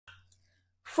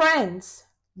Friends,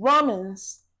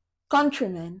 Romans,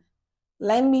 countrymen,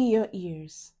 lend me your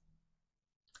ears.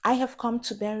 I have come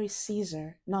to bury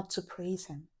Caesar, not to praise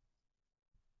him.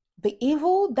 The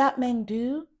evil that men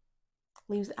do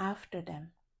lives after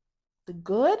them. The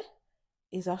good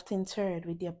is often interred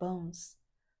with their bones,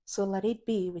 so let it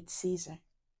be with Caesar.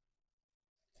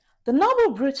 The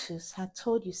noble Brutus had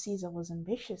told you Caesar was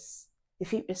ambitious.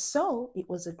 If it was so, it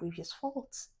was a grievous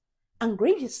fault. And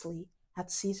grievously had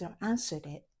Caesar answered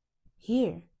it,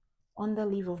 here, on the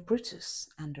leave of Brutus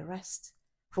and the rest.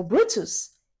 For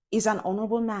Brutus is an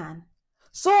honorable man.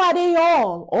 So are they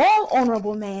all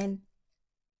honorable men.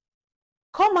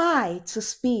 Come I to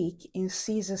speak in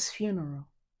Caesar's funeral.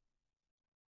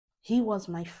 He was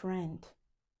my friend,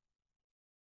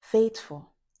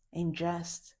 faithful and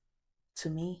just to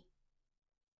me.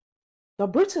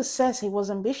 But Brutus says he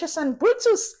was ambitious, and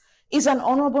Brutus is an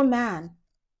honorable man.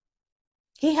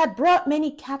 He had brought many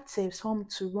captives home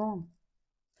to Rome,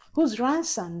 whose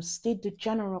ransoms did the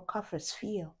general coffers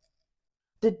feel.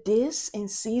 Did this in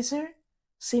Caesar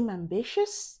seem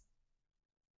ambitious?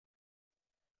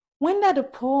 When that the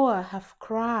poor have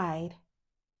cried,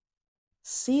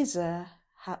 Caesar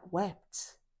had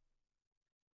wept.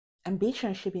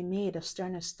 Ambition should be made of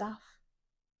sterner stuff.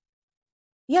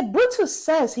 Yet Brutus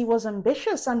says he was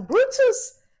ambitious, and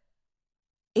Brutus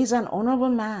is an honorable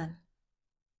man.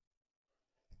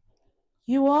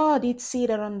 You all did see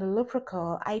that on the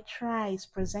Lupercal I thrice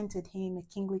presented him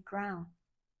a kingly crown,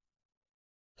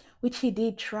 which he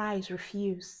did thrice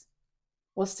refuse.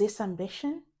 Was this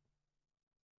ambition?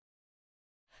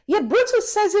 Yet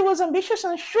Brutus says he was ambitious,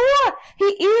 and sure, he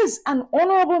is an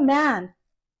honorable man.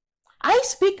 I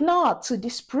speak not to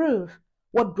disprove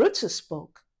what Brutus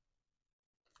spoke,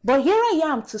 but here I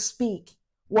am to speak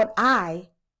what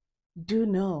I do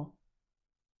know.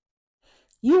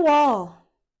 You all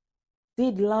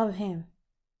did love him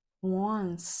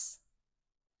once,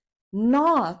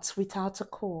 not without a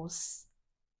cause.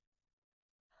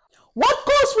 What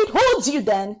cause withholds you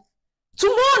then to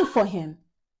mourn for him?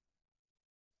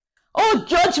 O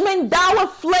judgment, thou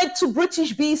have fled to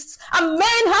brutish beasts, and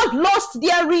men have lost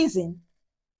their reason.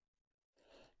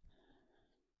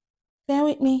 Bear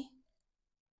with me.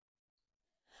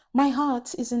 My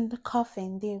heart is in the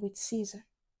coffin there with Caesar,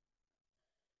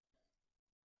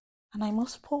 and I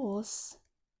must pause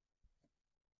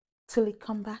till it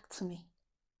come back to me.